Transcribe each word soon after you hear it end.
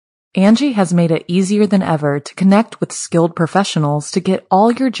Angie has made it easier than ever to connect with skilled professionals to get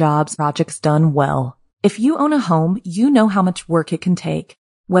all your jobs projects done well. If you own a home, you know how much work it can take,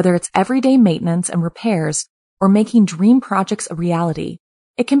 whether it's everyday maintenance and repairs or making dream projects a reality.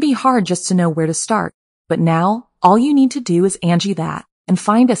 It can be hard just to know where to start, but now all you need to do is Angie that and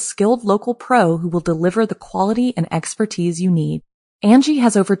find a skilled local pro who will deliver the quality and expertise you need. Angie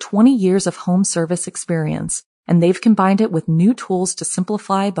has over 20 years of home service experience, and they've combined it with new tools to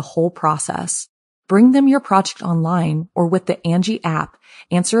simplify the whole process. Bring them your project online or with the Angie app,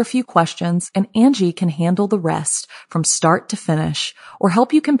 answer a few questions, and Angie can handle the rest from start to finish, or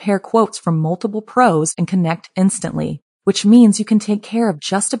help you compare quotes from multiple pros and connect instantly, which means you can take care of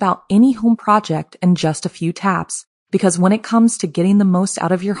just about any home project in just a few taps. Because when it comes to getting the most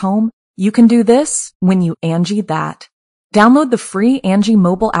out of your home, you can do this when you Angie that. Download the free Angie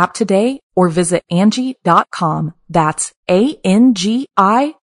mobile app today or visit Angie.com. That's ANGI.com.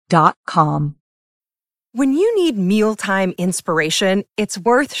 When you need mealtime inspiration, it's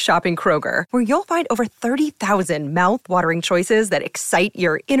worth shopping Kroger, where you'll find over 30,000 mouth-watering choices that excite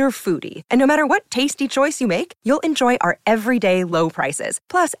your inner foodie. And no matter what tasty choice you make, you'll enjoy our everyday low prices,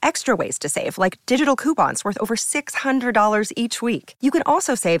 plus extra ways to save, like digital coupons worth over $600 each week. You can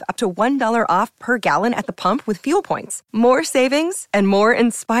also save up to $1 off per gallon at the pump with fuel points. More savings and more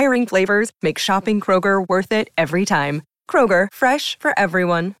inspiring flavors make shopping Kroger worth it every time. Kroger, fresh for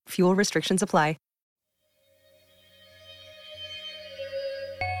everyone. Fuel restrictions apply.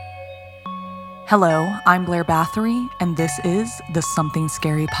 Hello, I'm Blair Bathory, and this is the Something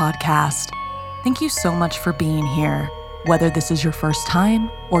Scary podcast. Thank you so much for being here, whether this is your first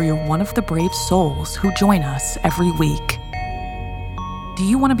time or you're one of the brave souls who join us every week. Do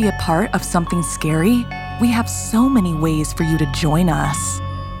you want to be a part of something scary? We have so many ways for you to join us.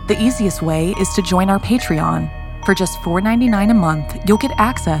 The easiest way is to join our Patreon. For just $4.99 a month, you'll get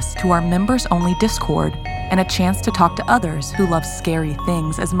access to our members-only Discord and a chance to talk to others who love scary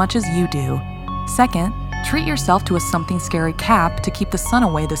things as much as you do. Second, treat yourself to a Something Scary cap to keep the sun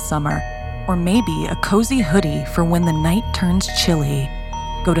away this summer, or maybe a cozy hoodie for when the night turns chilly.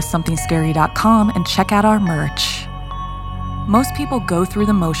 Go to somethingscary.com and check out our merch. Most people go through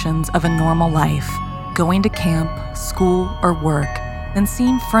the motions of a normal life, going to camp, school, or work, then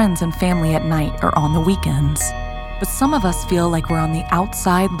seeing friends and family at night or on the weekends. But some of us feel like we're on the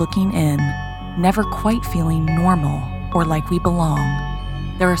outside looking in, never quite feeling normal or like we belong.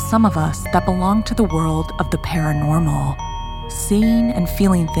 There are some of us that belong to the world of the paranormal, seeing and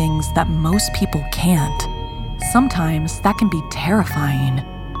feeling things that most people can't. Sometimes that can be terrifying,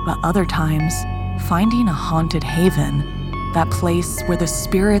 but other times, finding a haunted haven, that place where the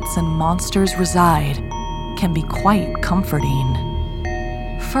spirits and monsters reside, can be quite comforting.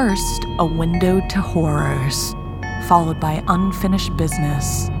 First, a window to horrors, followed by unfinished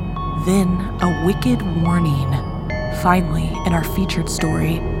business, then a wicked warning. Finally, in our featured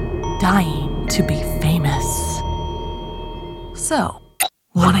story, dying to be famous. So,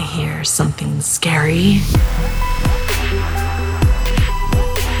 want to hear something scary?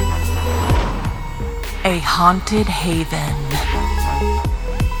 A haunted haven.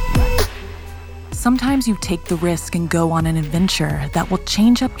 Sometimes you take the risk and go on an adventure that will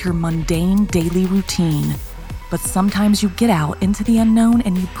change up your mundane daily routine. But sometimes you get out into the unknown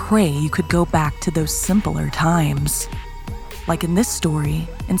and you pray you could go back to those simpler times. Like in this story,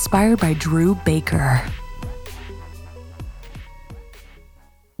 inspired by Drew Baker.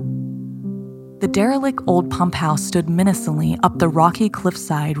 The derelict old pump house stood menacingly up the rocky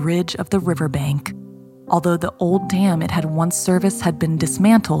cliffside ridge of the riverbank. Although the old dam it had once serviced had been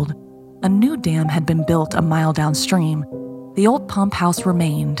dismantled, a new dam had been built a mile downstream. The old pump house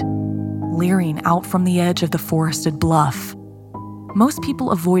remained, leering out from the edge of the forested bluff. Most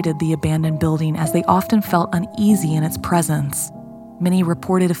people avoided the abandoned building as they often felt uneasy in its presence. Many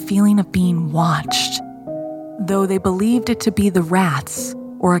reported a feeling of being watched, though they believed it to be the rats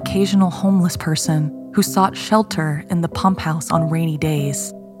or occasional homeless person who sought shelter in the pump house on rainy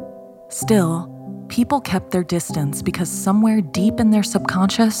days. Still, people kept their distance because somewhere deep in their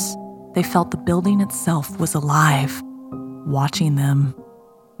subconscious, they felt the building itself was alive, watching them.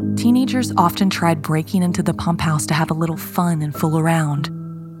 Teenagers often tried breaking into the pump house to have a little fun and fool around,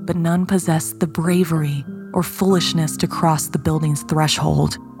 but none possessed the bravery or foolishness to cross the building's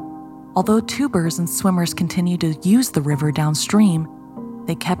threshold. Although tubers and swimmers continued to use the river downstream,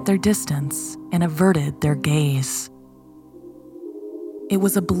 they kept their distance and averted their gaze. It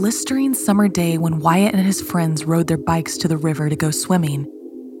was a blistering summer day when Wyatt and his friends rode their bikes to the river to go swimming.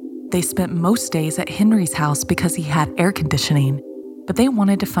 They spent most days at Henry's house because he had air conditioning, but they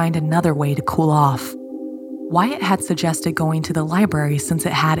wanted to find another way to cool off. Wyatt had suggested going to the library since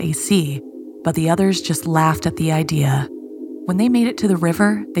it had AC, but the others just laughed at the idea. When they made it to the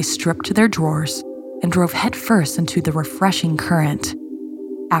river, they stripped to their drawers and drove headfirst into the refreshing current.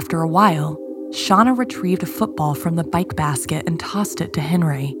 After a while, Shauna retrieved a football from the bike basket and tossed it to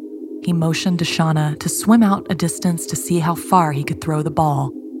Henry. He motioned to Shauna to swim out a distance to see how far he could throw the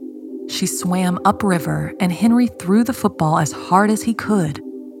ball. She swam upriver, and Henry threw the football as hard as he could.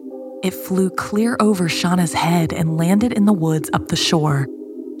 It flew clear over Shauna's head and landed in the woods up the shore.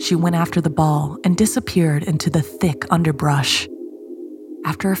 She went after the ball and disappeared into the thick underbrush.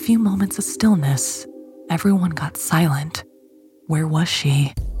 After a few moments of stillness, everyone got silent. Where was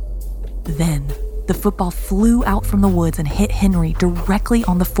she? Then, the football flew out from the woods and hit Henry directly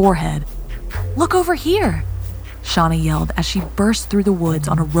on the forehead. "Look over here!" Shauna yelled as she burst through the woods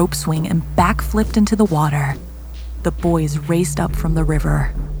on a rope swing and backflipped into the water. The boys raced up from the river.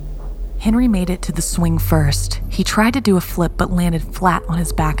 Henry made it to the swing first. He tried to do a flip but landed flat on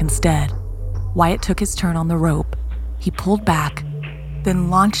his back instead. Wyatt took his turn on the rope. He pulled back,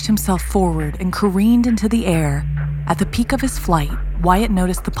 then launched himself forward and careened into the air. At the peak of his flight, Wyatt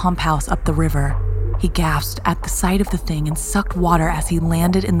noticed the pump house up the river. He gasped at the sight of the thing and sucked water as he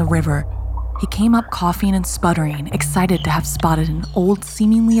landed in the river. He came up coughing and sputtering, excited to have spotted an old,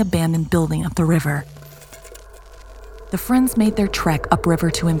 seemingly abandoned building up the river. The friends made their trek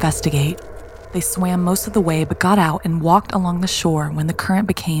upriver to investigate. They swam most of the way but got out and walked along the shore when the current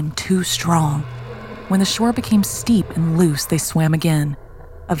became too strong. When the shore became steep and loose, they swam again.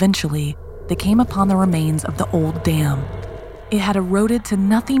 Eventually, they came upon the remains of the old dam. It had eroded to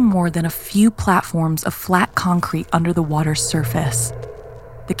nothing more than a few platforms of flat concrete under the water's surface.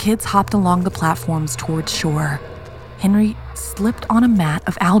 The kids hopped along the platforms towards shore. Henry slipped on a mat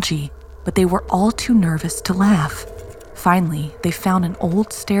of algae, but they were all too nervous to laugh. Finally, they found an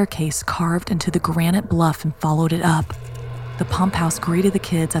old staircase carved into the granite bluff and followed it up. The pump house greeted the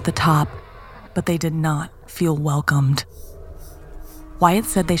kids at the top, but they did not feel welcomed. Wyatt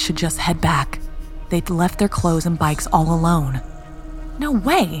said they should just head back. They'd left their clothes and bikes all alone. "No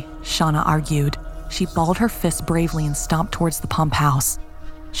way," Shauna argued. She balled her fist bravely and stomped towards the pump house.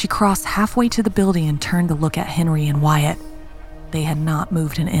 She crossed halfway to the building and turned to look at Henry and Wyatt. They had not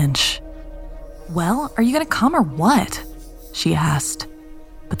moved an inch. "Well, are you going to come or what?" she asked.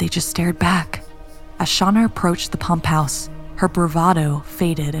 But they just stared back. As Shauna approached the pump house, her bravado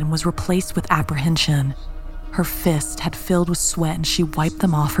faded and was replaced with apprehension. Her fist had filled with sweat and she wiped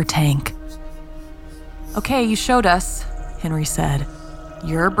them off her tank. "Okay, you showed us," Henry said.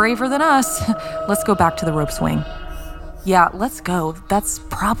 "You're braver than us. Let's go back to the rope swing." "Yeah, let's go. That's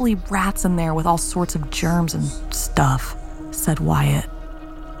probably rats in there with all sorts of germs and stuff," said Wyatt.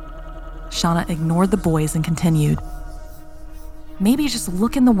 Shauna ignored the boys and continued. "Maybe just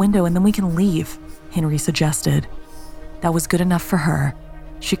look in the window and then we can leave," Henry suggested. That was good enough for her.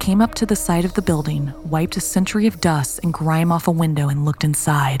 She came up to the side of the building, wiped a century of dust and grime off a window and looked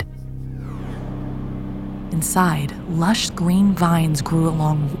inside. Inside, lush green vines grew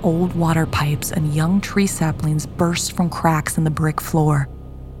along old water pipes and young tree saplings burst from cracks in the brick floor.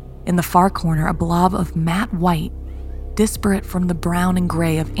 In the far corner, a blob of matte white, disparate from the brown and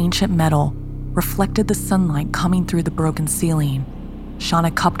gray of ancient metal, reflected the sunlight coming through the broken ceiling.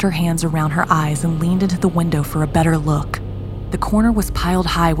 Shauna cupped her hands around her eyes and leaned into the window for a better look. The corner was piled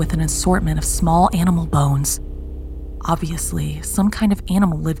high with an assortment of small animal bones. Obviously, some kind of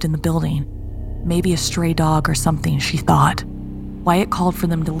animal lived in the building. Maybe a stray dog or something, she thought. Wyatt called for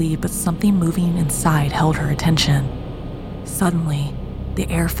them to leave, but something moving inside held her attention. Suddenly, the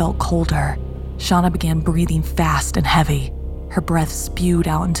air felt colder. Shauna began breathing fast and heavy. Her breath spewed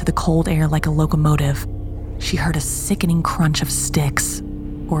out into the cold air like a locomotive. She heard a sickening crunch of sticks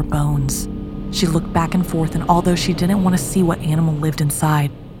or bones. She looked back and forth, and although she didn't want to see what animal lived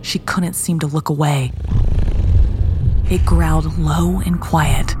inside, she couldn't seem to look away. It growled low and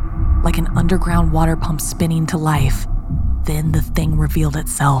quiet, like an underground water pump spinning to life. Then the thing revealed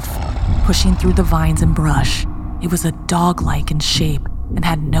itself, pushing through the vines and brush. It was a dog-like in shape and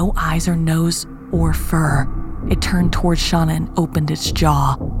had no eyes or nose or fur. It turned towards Shauna and opened its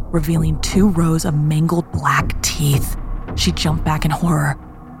jaw, revealing 2 rows of mangled black teeth. She jumped back in horror,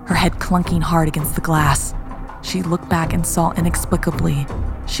 her head clunking hard against the glass. She looked back and saw inexplicably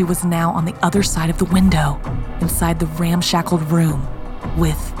she was now on the other side of the window, inside the ramshackled room,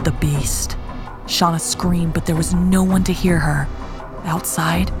 with the beast. Shauna screamed, but there was no one to hear her.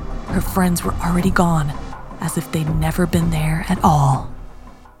 Outside, her friends were already gone, as if they'd never been there at all.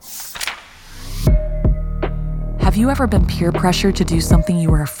 Have you ever been peer pressured to do something you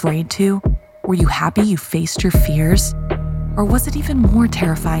were afraid to? Were you happy you faced your fears? Or was it even more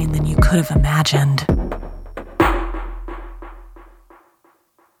terrifying than you could have imagined?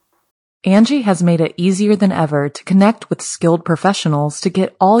 Angie has made it easier than ever to connect with skilled professionals to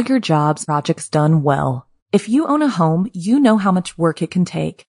get all your jobs projects done well. If you own a home, you know how much work it can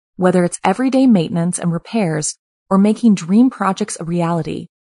take, whether it's everyday maintenance and repairs or making dream projects a reality.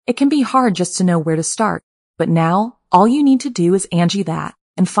 It can be hard just to know where to start, but now all you need to do is Angie that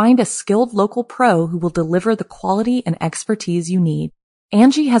and find a skilled local pro who will deliver the quality and expertise you need.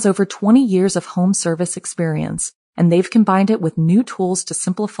 Angie has over 20 years of home service experience, and they've combined it with new tools to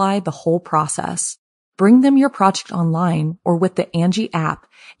simplify the whole process. Bring them your project online or with the Angie app,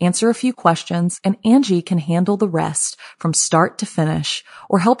 answer a few questions, and Angie can handle the rest from start to finish,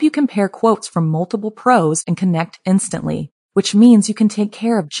 or help you compare quotes from multiple pros and connect instantly, which means you can take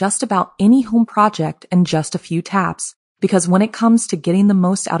care of just about any home project in just a few taps. Because when it comes to getting the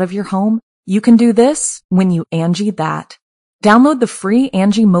most out of your home, you can do this when you Angie that. Download the free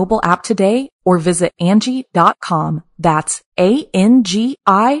Angie mobile app today or visit Angie.com. That's ANGI.com.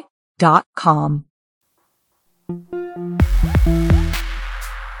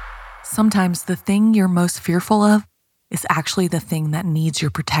 Sometimes the thing you're most fearful of is actually the thing that needs your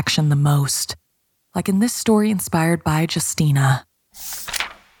protection the most. Like in this story inspired by Justina.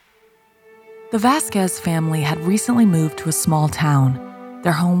 The Vasquez family had recently moved to a small town.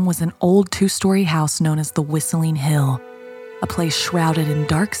 Their home was an old 2-story house known as the Whistling Hill, a place shrouded in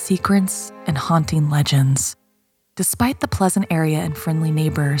dark secrets and haunting legends. Despite the pleasant area and friendly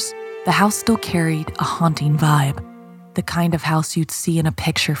neighbors, the house still carried a haunting vibe, the kind of house you'd see in a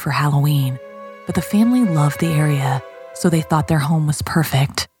picture for Halloween. But the family loved the area, so they thought their home was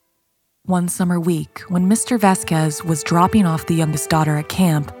perfect. One summer week, when Mr. Vasquez was dropping off the youngest daughter at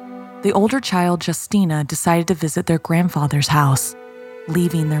camp, the older child, Justina, decided to visit their grandfather's house,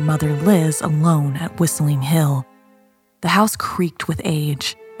 leaving their mother, Liz, alone at Whistling Hill. The house creaked with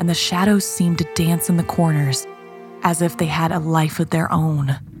age, and the shadows seemed to dance in the corners, as if they had a life of their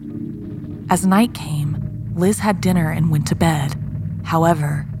own. As night came, Liz had dinner and went to bed.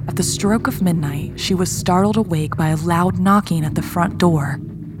 However, at the stroke of midnight, she was startled awake by a loud knocking at the front door.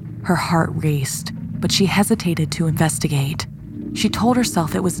 Her heart raced, but she hesitated to investigate. She told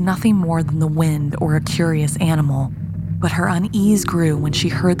herself it was nothing more than the wind or a curious animal, but her unease grew when she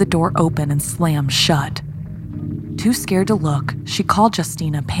heard the door open and slam shut. Too scared to look, she called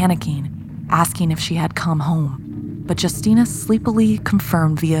Justina, panicking, asking if she had come home. But Justina sleepily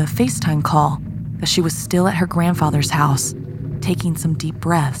confirmed via FaceTime call that she was still at her grandfather's house. Taking some deep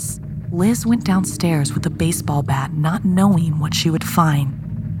breaths, Liz went downstairs with a baseball bat, not knowing what she would find,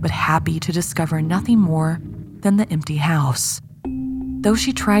 but happy to discover nothing more than the empty house. Though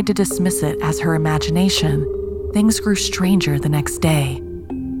she tried to dismiss it as her imagination, things grew stranger the next day.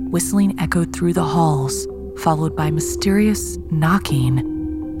 Whistling echoed through the halls, followed by mysterious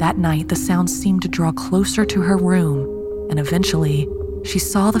knocking. That night, the sound seemed to draw closer to her room, and eventually, she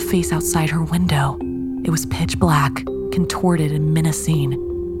saw the face outside her window. It was pitch black, contorted and menacing.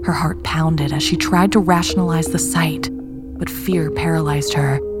 Her heart pounded as she tried to rationalize the sight, but fear paralyzed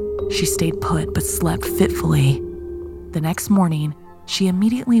her. She stayed put but slept fitfully. The next morning, she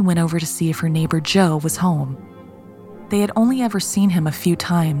immediately went over to see if her neighbor Joe was home. They had only ever seen him a few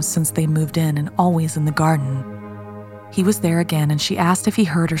times since they moved in and always in the garden. He was there again, and she asked if he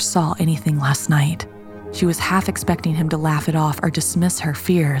heard or saw anything last night. She was half expecting him to laugh it off or dismiss her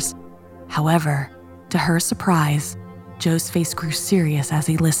fears. However, to her surprise, Joe's face grew serious as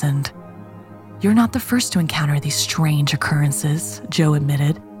he listened. "You're not the first to encounter these strange occurrences," Joe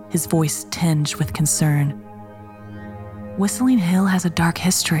admitted, his voice tinged with concern. "Whistling Hill has a dark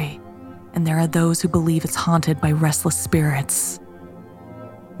history, and there are those who believe it's haunted by restless spirits."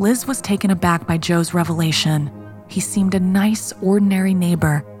 Liz was taken aback by Joe's revelation. He seemed a nice, ordinary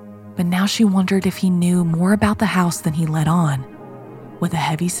neighbor, but now she wondered if he knew more about the house than he let on. With a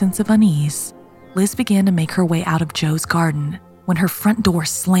heavy sense of unease, Liz began to make her way out of Joe's garden when her front door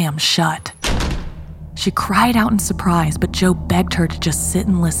slammed shut. She cried out in surprise, but Joe begged her to just sit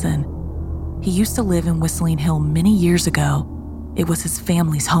and listen. He used to live in Whistling Hill many years ago. It was his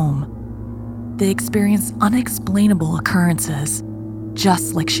family's home. They experienced unexplainable occurrences,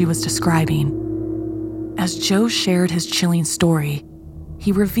 just like she was describing. As Joe shared his chilling story,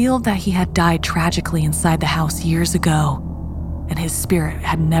 he revealed that he had died tragically inside the house years ago, and his spirit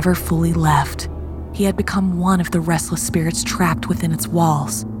had never fully left. He had become one of the restless spirits trapped within its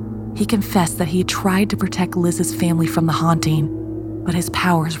walls. He confessed that he had tried to protect Liz's family from the haunting, but his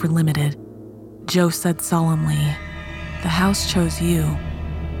powers were limited. Joe said solemnly, "The house chose you,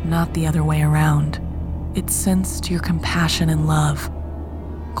 not the other way around. It sensed your compassion and love,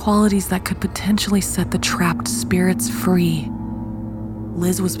 qualities that could potentially set the trapped spirits free."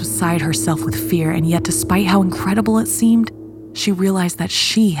 Liz was beside herself with fear, and yet despite how incredible it seemed, she realized that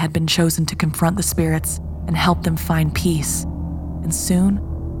she had been chosen to confront the spirits and help them find peace. And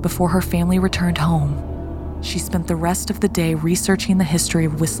soon, before her family returned home, she spent the rest of the day researching the history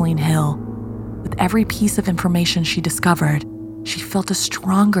of Whistling Hill. With every piece of information she discovered, she felt a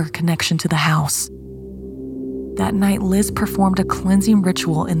stronger connection to the house. That night, Liz performed a cleansing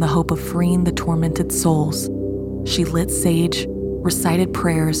ritual in the hope of freeing the tormented souls. She lit sage, recited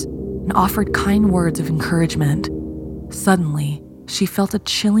prayers, and offered kind words of encouragement. Suddenly, she felt a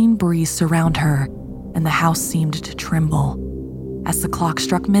chilling breeze surround her, and the house seemed to tremble. As the clock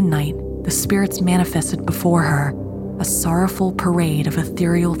struck midnight, the spirits manifested before her, a sorrowful parade of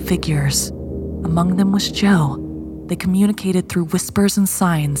ethereal figures. Among them was Joe. They communicated through whispers and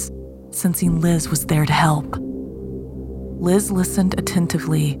signs, sensing Liz was there to help. Liz listened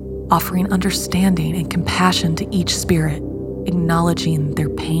attentively, offering understanding and compassion to each spirit, acknowledging their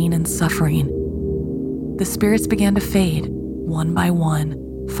pain and suffering. The spirits began to fade, one by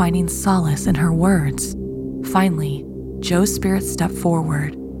one, finding solace in her words. Finally, Joe's spirit stepped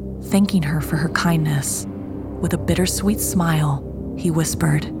forward, thanking her for her kindness. With a bittersweet smile, he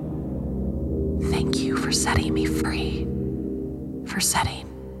whispered, "Thank you for setting me free, for setting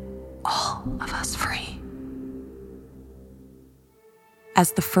all of us free."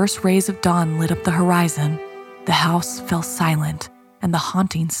 As the first rays of dawn lit up the horizon, the house fell silent and the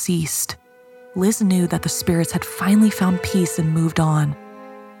haunting ceased. Liz knew that the spirits had finally found peace and moved on.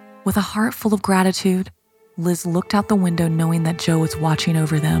 With a heart full of gratitude, Liz looked out the window knowing that Joe was watching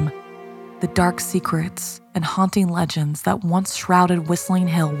over them. The dark secrets and haunting legends that once shrouded Whistling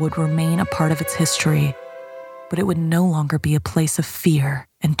Hill would remain a part of its history, but it would no longer be a place of fear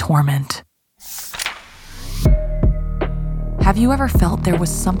and torment. Have you ever felt there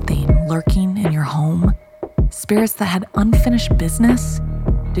was something lurking in your home? Spirits that had unfinished business?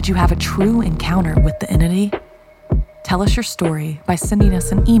 Did you have a true encounter with the entity? Tell us your story by sending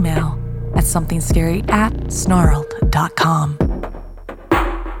us an email at somethingscary@snarled.com.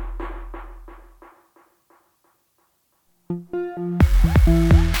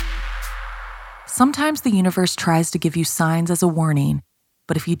 Sometimes the universe tries to give you signs as a warning,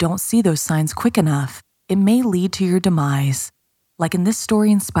 but if you don't see those signs quick enough, it may lead to your demise, like in this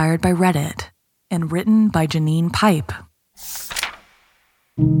story inspired by Reddit and written by Janine Pipe.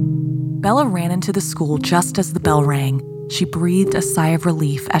 Bella ran into the school just as the bell rang. She breathed a sigh of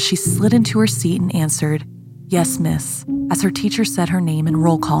relief as she slid into her seat and answered, "Yes, miss," as her teacher said her name in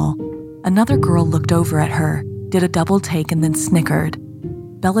roll call. Another girl looked over at her, did a double take, and then snickered.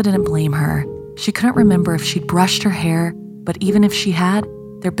 Bella didn't blame her. She couldn't remember if she'd brushed her hair, but even if she had,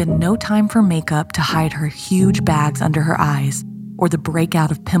 there'd been no time for makeup to hide her huge bags under her eyes or the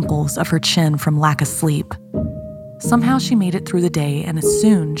breakout of pimples of her chin from lack of sleep. Somehow she made it through the day, and as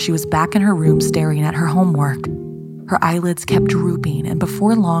soon she was back in her room staring at her homework. Her eyelids kept drooping, and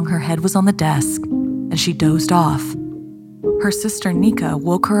before long her head was on the desk, and she dozed off. Her sister Nika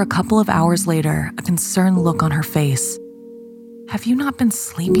woke her a couple of hours later, a concerned look on her face. "Have you not been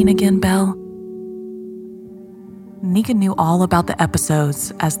sleeping again, Belle?" Nika knew all about the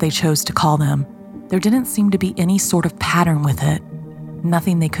episodes, as they chose to call them. There didn't seem to be any sort of pattern with it,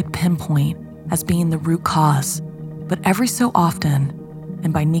 nothing they could pinpoint as being the root cause. But every so often,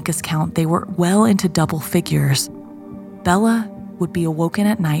 and by Nika's count they were well into double figures, Bella would be awoken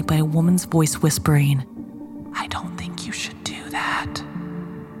at night by a woman's voice whispering, "I don't think you should do that."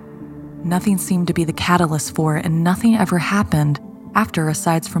 Nothing seemed to be the catalyst for it, and nothing ever happened after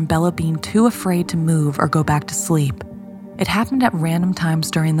aside from Bella being too afraid to move or go back to sleep. It happened at random times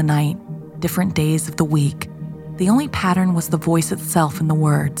during the night, different days of the week. The only pattern was the voice itself and the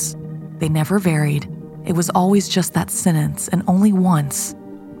words. They never varied. It was always just that sentence, and only once,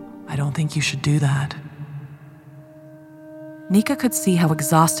 "I don't think you should do that." Nika could see how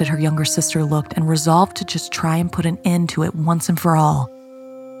exhausted her younger sister looked and resolved to just try and put an end to it once and for all.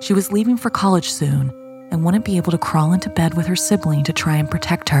 She was leaving for college soon and wouldn't be able to crawl into bed with her sibling to try and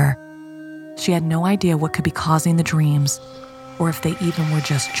protect her. She had no idea what could be causing the dreams, or if they even were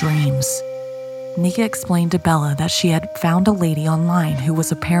just dreams. Nika explained to Bella that she had found a lady online who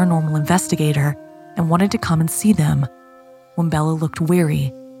was a paranormal investigator and wanted to come and see them. When Bella looked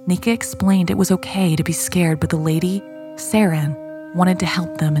weary, Nika explained it was okay to be scared, but the lady, Saren, wanted to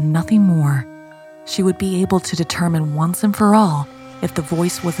help them and nothing more. She would be able to determine once and for all if the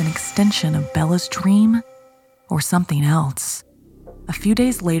voice was an extension of Bella's dream or something else. A few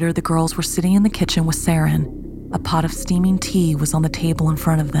days later, the girls were sitting in the kitchen with Saren. A pot of steaming tea was on the table in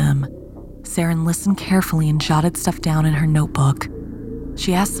front of them. Saren listened carefully and jotted stuff down in her notebook.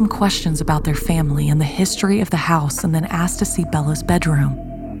 She asked some questions about their family and the history of the house, and then asked to see Bella's bedroom.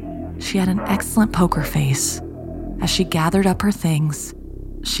 She had an excellent poker face. As she gathered up her things,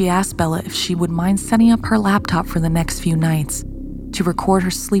 she asked Bella if she would mind setting up her laptop for the next few nights to record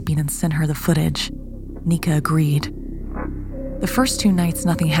her sleeping and send her the footage. Nika agreed. The first 2 nights,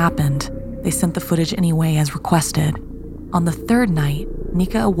 nothing happened. They sent the footage anyway as requested. On the 3rd night,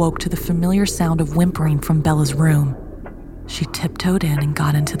 Nika awoke to the familiar sound of whimpering from Bella's room. She tiptoed in and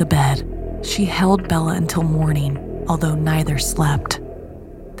got into the bed. She held Bella until morning, although neither slept.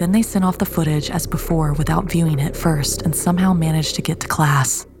 Then they sent off the footage as before without viewing it first and somehow managed to get to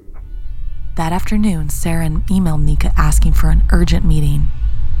class. That afternoon, Saren emailed Nika asking for an urgent meeting.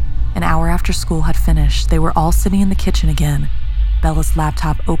 An hour after school had finished, they were all sitting in the kitchen again, Bella's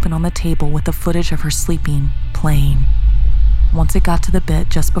laptop open on the table with the footage of her sleeping, playing. Once it got to the bit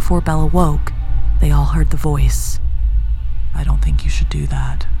just before Bella woke, they all heard the voice. "I don't think you should do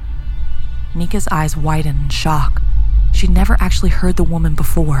that." Nika's eyes widened in shock. She'd never actually heard the woman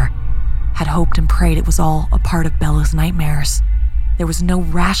before, had hoped and prayed it was all a part of Bella's nightmares. There was no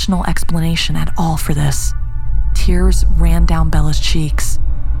rational explanation at all for this. Tears ran down Bella's cheeks,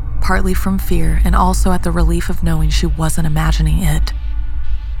 partly from fear and also at the relief of knowing she wasn't imagining it.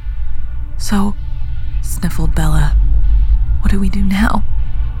 "So," sniffled Bella, "what do we do now?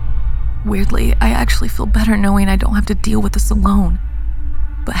 Weirdly, I actually feel better knowing I don't have to deal with this alone.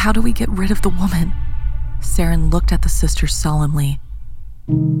 But how do we get rid of the woman?" Saren looked at the sisters solemnly.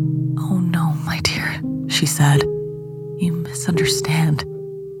 "Oh no, my dear," she said. "You misunderstand.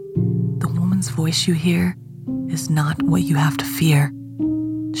 The woman's voice you hear is not what you have to fear.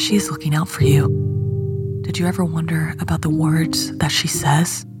 She is looking out for you. Did you ever wonder about the words that she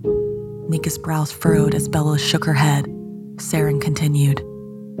says?" Nika's brows furrowed as Bella shook her head. Saren continued.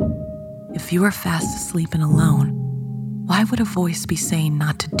 "If you are fast asleep and alone, why would a voice be saying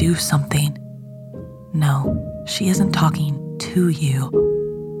not to do something? No, she isn't talking to you.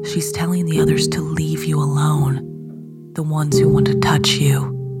 She's telling the others to leave you alone. The ones who want to touch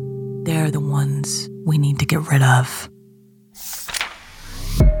you, they're the ones we need to get rid of."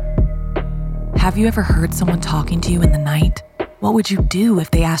 Have you ever heard someone talking to you in the night? What would you do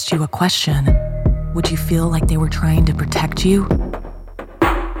if they asked you a question? Would you feel like they were trying to protect you?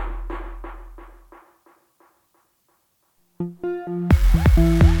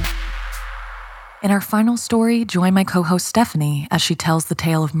 In our final story, join my co-host Stephanie as she tells the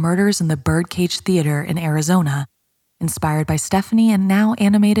tale of murders in the Birdcage Theater in Arizona, inspired by Stephanie and now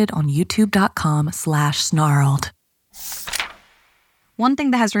animated on youtube.com/snarled. One thing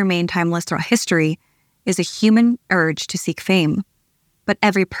that has remained timeless throughout history is a human urge to seek fame. But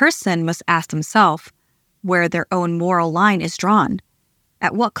every person must ask themselves where their own moral line is drawn.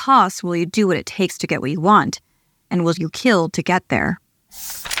 At what cost will you do what it takes to get what you want? And will you kill to get there?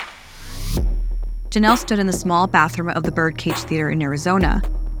 Janelle stood in the small bathroom of the Birdcage Theater in Arizona.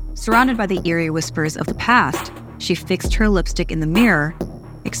 Surrounded by the eerie whispers of the past, she fixed her lipstick in the mirror,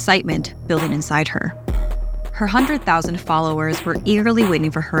 excitement building inside her. Her 100,000 followers were eagerly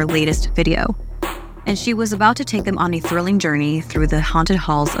waiting for her latest video, and she was about to take them on a thrilling journey through the haunted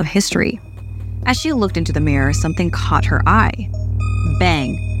halls of history. As she looked into the mirror, something caught her eye.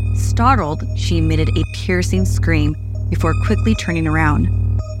 Bang! Startled, she emitted a piercing scream before quickly turning around.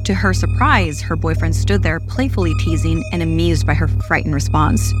 To her surprise, her boyfriend stood there playfully teasing and amused by her frightened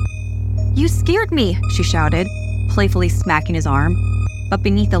response. "You scared me," she shouted, playfully smacking his arm. But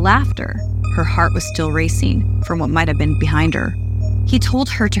beneath the laughter, her heart was still racing from what might have been behind her. He told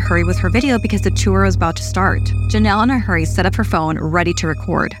her to hurry with her video because the tour was about to start. Janelle in a hurry set up her phone, ready to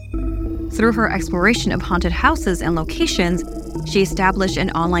record. Through her exploration of haunted houses and locations, she established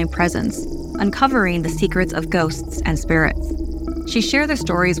an online presence, uncovering the secrets of ghosts and spirits. She shared their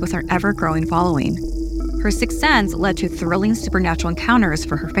stories with her ever-growing following. Her sixth sense led to thrilling supernatural encounters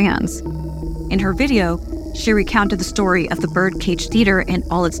for her fans. In her video, she recounted the story of the Birdcage Theater and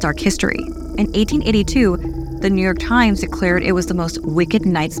all its dark history. In 1882, the New York Times declared it was the most wicked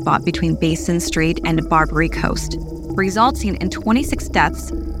night spot between Basin Street and Barbary Coast, resulting in 26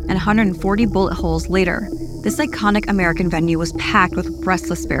 deaths and 140 bullet holes later. This iconic American venue was packed with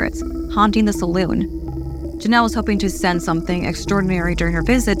restless spirits, haunting the saloon. Janelle was hoping to send something extraordinary during her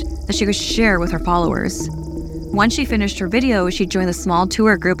visit that she could share with her followers. Once she finished her video, she joined the small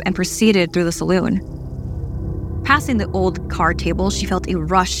tour group and proceeded through the saloon. Passing the old card table, she felt a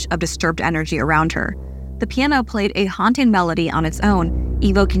rush of disturbed energy around her. The piano played a haunting melody on its own,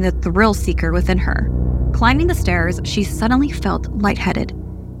 evoking the thrill seeker within her. Climbing the stairs, she suddenly felt lightheaded,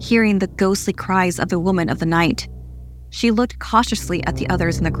 hearing the ghostly cries of the woman of the night. She looked cautiously at the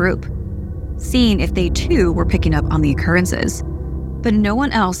others in the group, seeing if they too were picking up on the occurrences, but no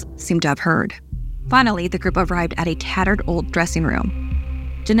one else seemed to have heard. Finally, the group arrived at a tattered old dressing room.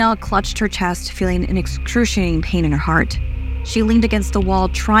 Janelle clutched her chest, feeling an excruciating pain in her heart. She leaned against the wall,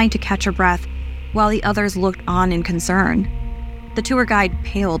 trying to catch her breath, while the others looked on in concern. The tour guide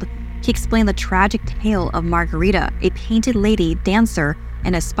paled. He explained the tragic tale of Margarita, a painted lady, dancer,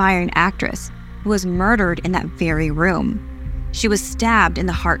 and aspiring actress, who was murdered in that very room. She was stabbed in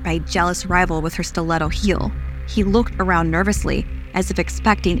the heart by a jealous rival with her stiletto heel. He looked around nervously, as if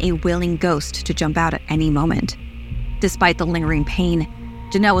expecting a willing ghost to jump out at any moment. Despite the lingering pain,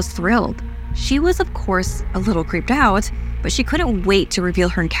 Janelle was thrilled. She was, of course, a little creeped out, but she couldn't wait to reveal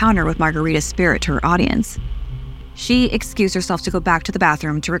her encounter with Margarita's spirit to her audience. She excused herself to go back to the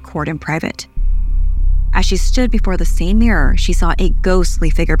bathroom to record in private. As she stood before the same mirror, she saw a ghostly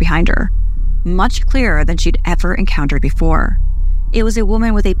figure behind her, much clearer than she'd ever encountered before. It was a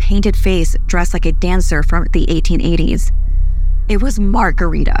woman with a painted face dressed like a dancer from the 1880s. It was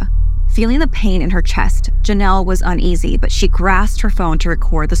Margarita. Feeling the pain in her chest, Janelle was uneasy, but she grasped her phone to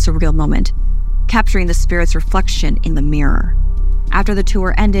record the surreal moment, capturing the spirit's reflection in the mirror. After the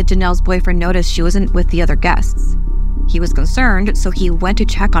tour ended, Janelle's boyfriend noticed she wasn't with the other guests. He was concerned, so he went to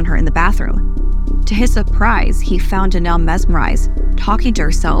check on her in the bathroom. To his surprise, he found Janelle mesmerized, talking to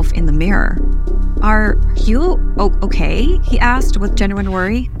herself in the mirror. "Are you okay?" he asked with genuine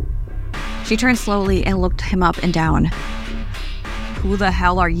worry. She turned slowly and looked him up and down. "Who the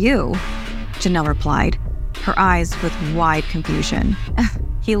hell are you?" Janelle replied, her eyes with wide confusion.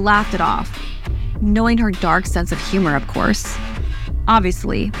 He laughed it off, knowing her dark sense of humor, of course.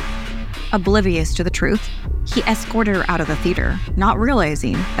 Obviously, oblivious to the truth, he escorted her out of the theater, not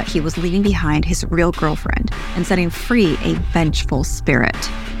realizing that he was leaving behind his real girlfriend and setting free a vengeful spirit.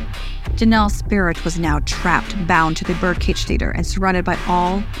 Janelle's spirit was now trapped, bound to the Birdcage Theater and surrounded by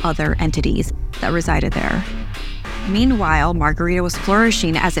all other entities that resided there. Meanwhile, Margarita was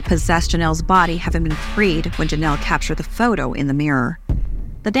flourishing as it possessed Janelle's body, having been freed when Janelle captured the photo in the mirror.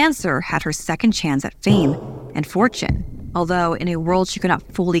 The dancer had her second chance at fame and fortune, although in a world she could not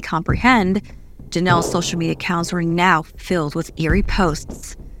fully comprehend, Janelle's social media accounts were now filled with eerie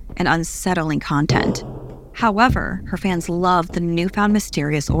posts and unsettling content. However, her fans loved the newfound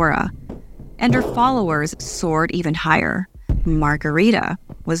mysterious aura, and her followers soared even higher. Margarita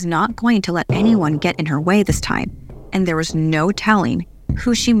was not going to let anyone get in her way this time, and there was no telling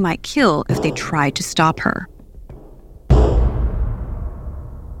who she might kill if they tried to stop her.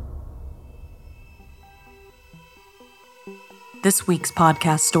 This week's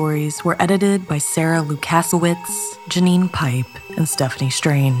podcast stories were edited by Sarah Lukasiewicz, Janine Pipe, and Stephanie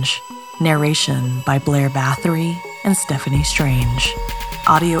Strange. Narration by Blair Bathory and Stephanie Strange.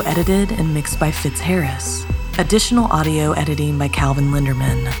 Audio edited and mixed by Fitz Harris. Additional audio editing by Calvin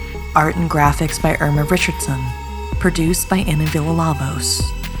Linderman. Art and graphics by Irma Richardson. Produced by Anna Villalavos.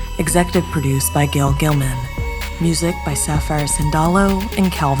 Executive produced by Gail Gilman. Music by Sapphire Sindalo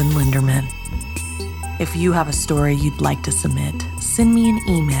and Calvin Linderman. If you have a story you'd like to submit, send me an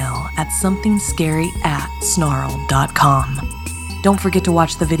email at somethingscary@snarled.com. Don't forget to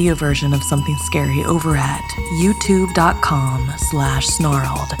watch the video version of Something Scary over at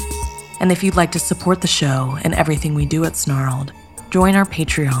youtube.com/snarled. And if you'd like to support the show and everything we do at Snarled, join our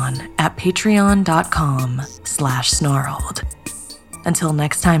Patreon at patreon.com/snarled. Until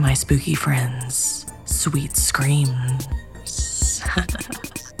next time, my spooky friends, sweet screams.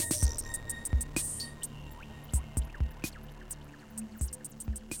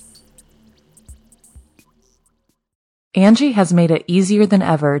 Angie has made it easier than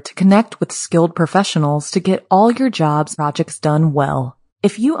ever to connect with skilled professionals to get all your jobs projects done well.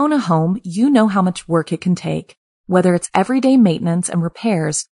 If you own a home, you know how much work it can take, whether it's everyday maintenance and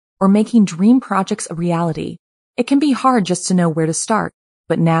repairs or making dream projects a reality. It can be hard just to know where to start,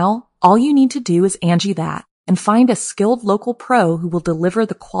 but now all you need to do is Angie that and find a skilled local pro who will deliver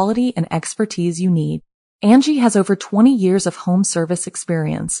the quality and expertise you need. Angie has over 20 years of home service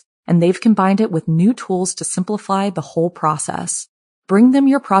experience, and they've combined it with new tools to simplify the whole process. Bring them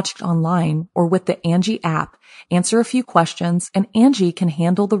your project online or with the Angie app, answer a few questions, and Angie can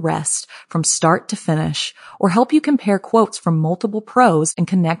handle the rest from start to finish, or help you compare quotes from multiple pros and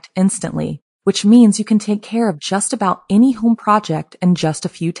connect instantly, which means you can take care of just about any home project in just a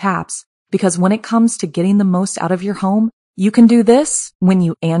few taps. Because when it comes to getting the most out of your home, you can do this when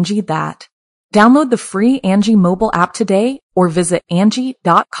you Angie that. Download the free Angie mobile app today or visit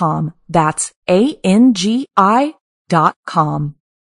Angie.com. That's ANGI.com.